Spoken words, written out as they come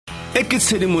e ke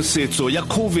tshedimosetso ya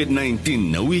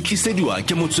COVID-19 o itlisediwa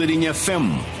ke Motsweding FM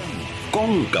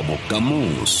konka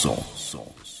bokamoso.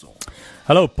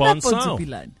 Hello, Ponso.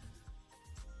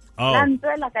 Oh,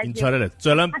 intshwarele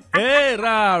tswela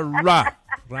ra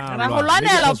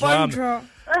golwanela Poncho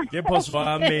ke phoso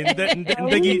wa me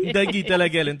nte ke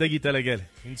itelegele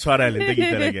intshwarele nte ke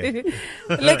itelegele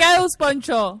le kae o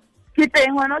Poncho ke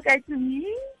teng wena ka tsumi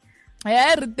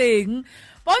re teng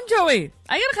Poncho we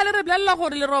a ke re khale re blalala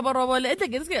gore le roborobo le tle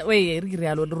ke se we re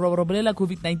rialo le roborobo le la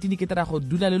COVID-19 ke tera go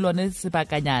dula le lone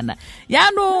sebakanyana ya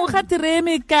no ga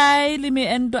tereme kae le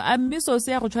meento a mmiso se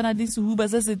ya go tshwana le sehuba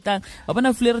se setang wa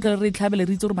bona fule re re tlhabele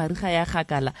re itse gore mariga ya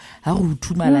gakala ha go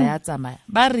thumala ya tsamaya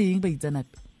ba reng ba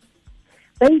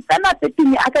itsanape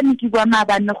tini aka niki bua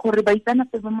mabane gore ba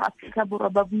itsanape ba mo Afrika Borwa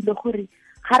ba buile gore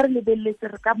ga re lebeletse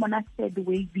re ka mona third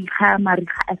wave ga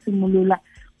mariga a simolola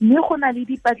mme go na le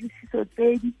dipatlisiso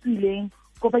tse di tswileng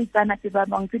go ba itsanape ba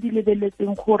bang tse di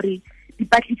lebeletseng gore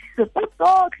dipatlisiso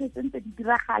tsotlhe tse di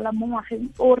diragala mo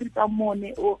ngwageng o re tsa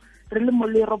mone o re le mo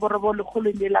le roborobo le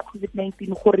kgolong le la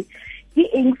COVID-19 gore ke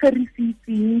eng se re se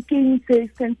itseng ke eng se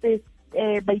sentse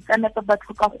ba itsanape ba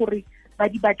tlhoka gore ba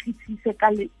di batlisise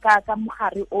ka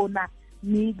mogare ona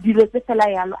mme dilo tse fela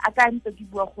yalo a ka ntse di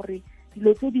bua gore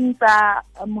dilo tse ding tsa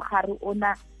mogare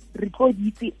ona re tlo di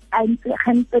itse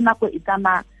gantse nako e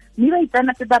tsamaya mme ba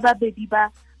itsanape ba babedi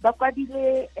ba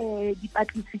kwadile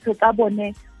dipatlisiso tsa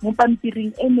bone mo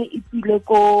pampiring e ne e tswile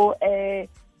ko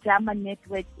German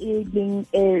network e leng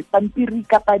pampiri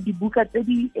kapa dibuka tse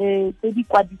di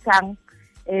kwadisang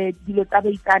dilo tsa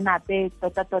baitsanape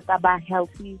tota ba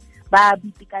healthy ba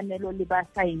boitekanelo le ba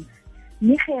science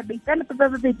mme ge baitsanape ba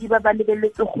babedi ba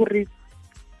lebeletse gore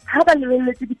ha ba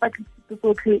lebeletse dipatlisiso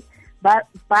tsotlhe ba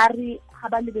re ga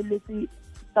ba lebeletse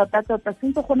tota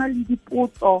sentse go na le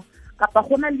dipotso kapa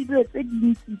go na le dilo tse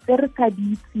dintsi tse re sa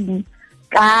di itseng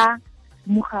ka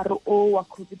mogare o wa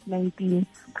COVID-19.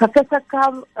 Professor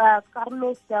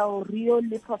Carlos Del Rio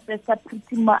le Professor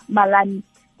Priti Malani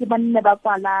ke banne ba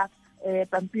kwala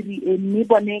pampiri mme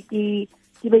bone ke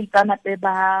baitsanape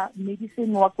ba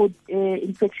medicine wa ko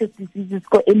infectious diseases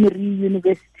ko Emory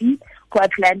University ko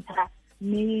Atlanta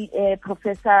mme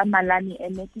Professor Malani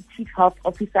ene ke Chief Health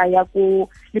Officer ya ko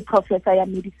le Professor ya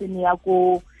medicine ya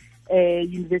ko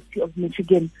University of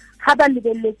Michigan. Ga ba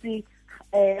lebeletse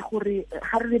gore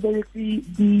ga re lebeletse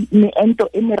di meento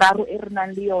e meraro e re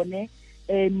nang le yone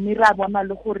mme ra bona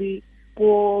le gore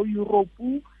ko Europe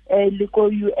le ko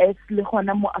US le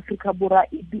gona mo Afrika Borwa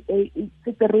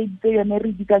separate yone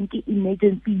re ditang ke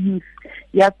emergency use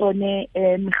ya tsone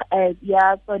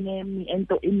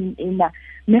meento e meng ena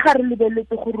mme ga re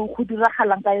lebeletse gore go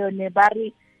diragalang ka yone ba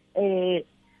re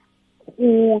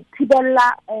go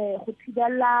thibela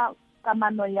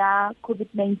kamano ya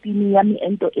COVID-19 ya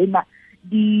meento ena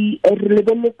re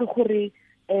lebeletse gore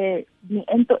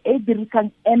meento e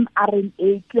dirisang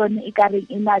mRNA ke yone e ka reng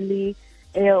e na le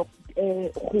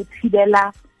go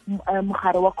thibela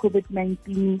mogare wa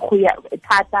COVID-19 go ya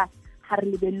thata ga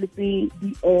re lebeletse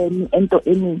meento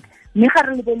e mengwe mme ga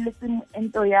re lebeletse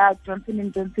meento ya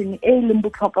Johnson & Johnson e leng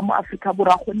botlhokwa mo Afrika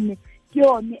Borwa gonne ke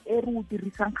yone e re o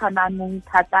dirisang gananong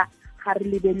thata ga re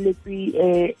lebeletse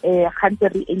gantse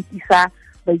re entisa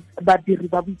badiri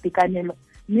ba boitekanelo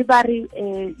mme ba re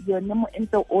yone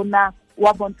moento ona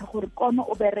wa bontsha gore kono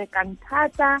o berekang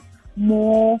thata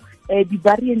mo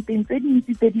di-varianteng tse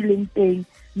dintsi tse di leng teng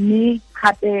mme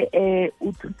gape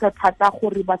o thusa thata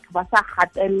gore batho ba sa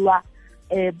gatelelwa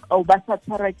o ba sa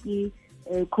tshwara ke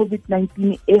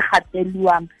COVID-19 e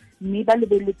gatelelwang mme ba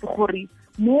lebeletse gore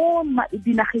mo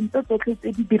dinageng tsotlhe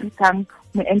tse di dirisang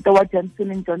moento wa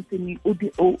Johnson & Johnson o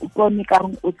tsone ka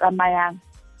reng o tsamayang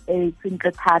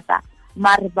sentle thata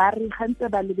mare ba re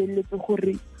gantse ba lebeletse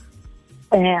gore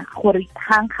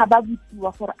hang ga ba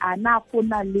butsiwa gore a na go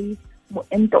na le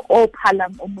moento o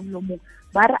phalang o mongwe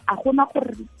ba re a gona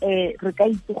gore re ka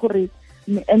itse gore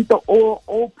moento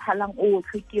o phalang o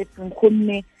tlhoketseng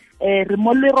gonne re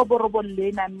mo le roborobo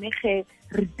lena mme ge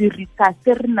re dirisa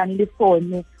se re nang le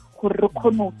sone gore re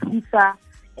kgone go thusa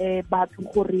batho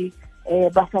gore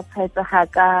ba sa tshwaetsega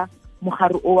ka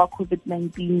mogare o wa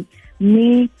COVID-19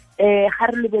 mme ga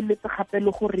re lebeletse gape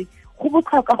le gore go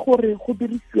botlhokwa gore go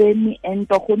dirisiwe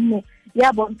meento gonne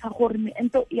ya bontsha gore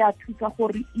meento e a thusa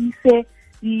gore ise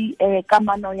di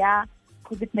kamano ya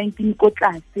COVID-19 ko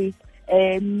tlase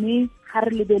mme ga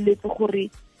re lebeletse gore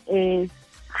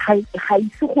ga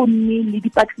ise go nne le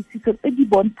dipatlisiso tse di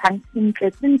bontshang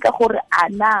sentle gore a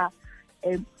na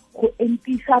go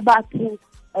entisa batho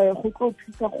go tlo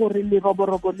thusa gore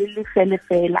leroborobo le le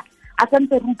fela a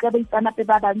santse re utlwa baitsanape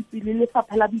ba bantsi le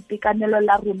lefapha la boitekanelo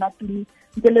la rona tumi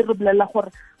ntse le re bolela gore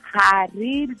ga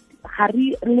re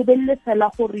lebelele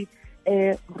fela gore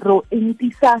ro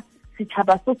entisa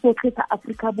setšhaba se sotlhe sa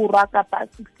Aforika Borwa kapa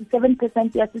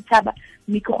 67% ya setšhaba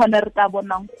mme ke gone re ka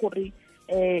bonang gore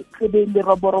tsebe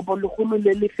leroborobo legolo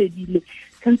le le fedile.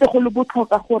 Sentse go le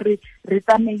botlhokwa gore re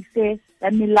tsamaise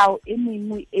ya melao e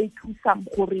mengwe e thusang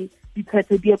gore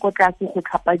ditshwaetso di ye kwa tlase, go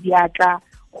tlhapa diatla,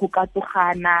 go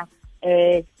katogana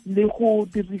le go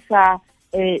dirisa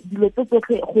dilo tse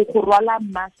tsotlhe, go rwala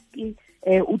maske,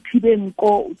 o thibe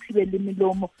nko, o thibe le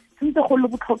melomo. Sentse go le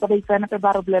botlhokwa baitsanape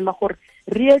ba re bolela gore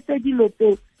re etse dilo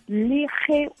tse le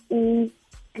ge o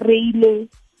kry-ile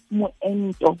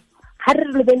moento. Ga re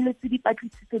lebeletse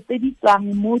dipatlisiso tse di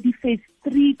tswang mo di-phase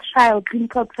 3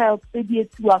 clinical trials tse di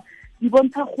etsiwang, di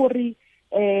bontsha gore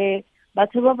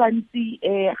batho ba bantsi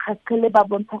ga sekele ba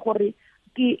bontsha gore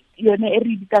ke yone e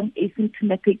re bitsang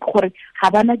asymptomatic, gore ga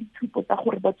bana ditshupo tsa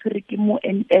gore ba tshwere ke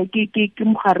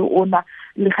mogare ona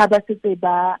le ga ba setse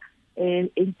ba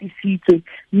entisitswe.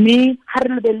 Mme ga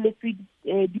re lebeletse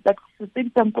dipatlisiso tse di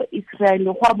tswang ko Israel,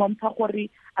 go a bontsha gore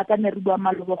a ka ne re bua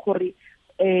maloba gore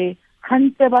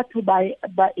gantse batho ba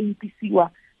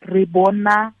entisiwa re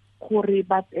bona gore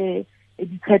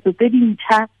ditshwaetso tse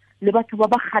dintšha le batho ba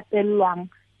ba gatelelwang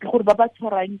ke gore ba ba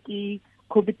tshwarang ke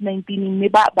COVID-19 mme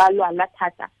ba lwala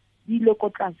thata di ile ko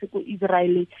tlase ko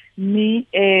Israel. Mme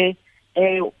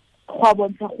go a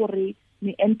bontsha gore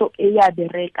meento e ya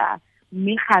bereka,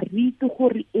 mme ga re itse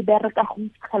gore e bereka go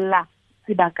fitlhelela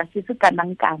sebaka se se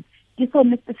kanang kang. Ke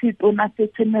sone se tona se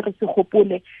tshwane re se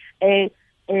gopole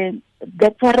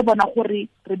that's why re bona gore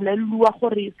re bolelelwa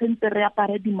gore sentse re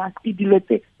apare dimaske dilo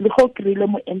tse le go kry-ile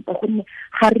moento, gonne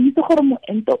ga re itse gore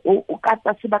moento o ka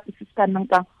tsa sebaka se se kanang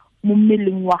kang mo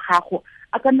mmeleng wa gago.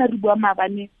 A ka nna re bua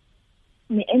maabane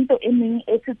meento e mengwe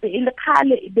e setse e le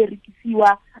kgale e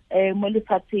berekisiwa mo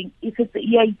lefatsheng, e setse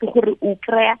e a itse gore o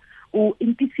kry-a o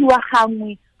entisiwa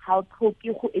gangwe ga o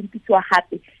tlhoke go entisiwa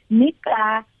gape. Mme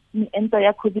ka meento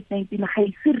ya COVID-19 ga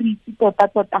ise re itse tota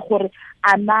gore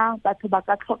a na batho ba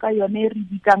ka tlhoka yone re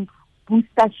bitsang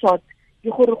booster shot, ke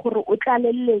gore o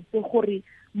tlaleletse gore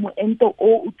moento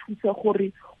o thuse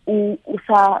gore o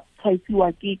sa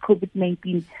tshwaetsiwa ke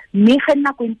COVID-19. Mme ge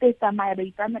nako ntse e tsamaya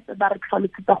baitsanape ba re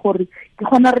tlhalosetsa gore ke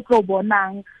gona re tlo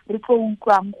bonang, re tlo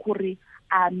utlwang gore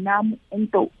a na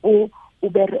moento re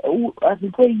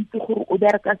tlo itse gore o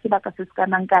bereka sebaka se se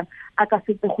kanang kang. A ka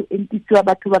setse go entisiwa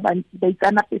batho ba bantsi,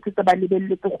 baitsanape setse ba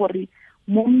lebeletse gore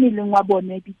mo mmeleng wa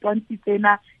bone ditwantsi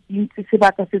tsena di ntse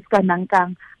sebaka se se kanang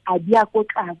kang, a di a ko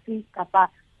tlase kapa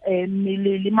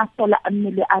mmele le masole a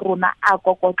mmele a rona a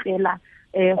kokotlela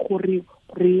gore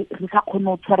re sa kgone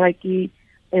go tshwara ke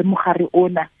mogare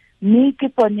ona. Mme ke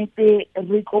tsone tse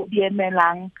re tlo di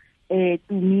emelang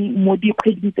tumi mo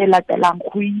dikgweding tse latelang,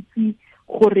 go itse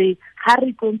gore ga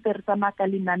re tlontse re tsamaya ka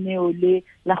lenaneo le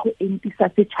la go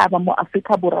entisa setšhaba mo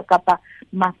Aforika Borwa kapa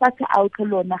mafatshe a otlhe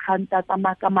lona ga ntse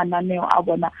tsamaya ka mananeo a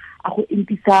bona a go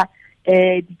entisa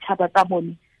ditšhaba tsa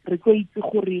bone, re tlo itse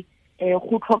gore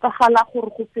go tlhokagala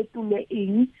gore go fetolwe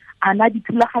eng, a na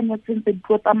dithulaganyo tsentse di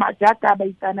tlo tsamaya jaaka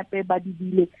baitsanape ba di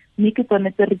dile. Mme ke tsone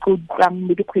tse re tlo ditlang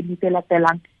mo dikgweding tse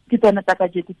latelang, ke tsone tsa ka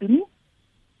Jekutumi.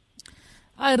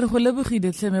 A re go lebogile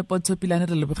tlheme Pontsho Pilane,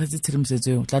 re lebogetse tshedimosetso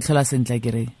eo, tla tlhola sentle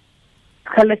ke re.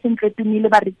 Tlhole sentle Tumi le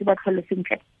baretsi ba tlhole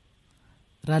sentle.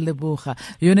 Ra leboga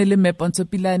yone le mme Pontsho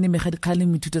Pilane me ga dikgale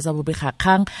methuto tsa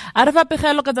bobegakgang a re fa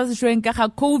pegelo ka tsa sešweng ka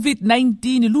ga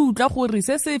COVID-19 le utlwa gore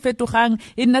se se fetogang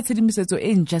e nna tshedimosetso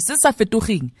e ntšha, se sa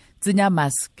fetogeng tsenya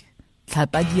mask,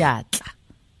 tlhapa diatla.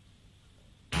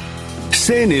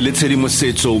 Se ne le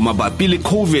tshedimosetso mabapi le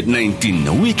COVID-19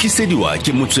 o ikisediwa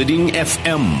ke Motsweding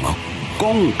FM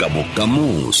konka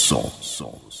bokamoso.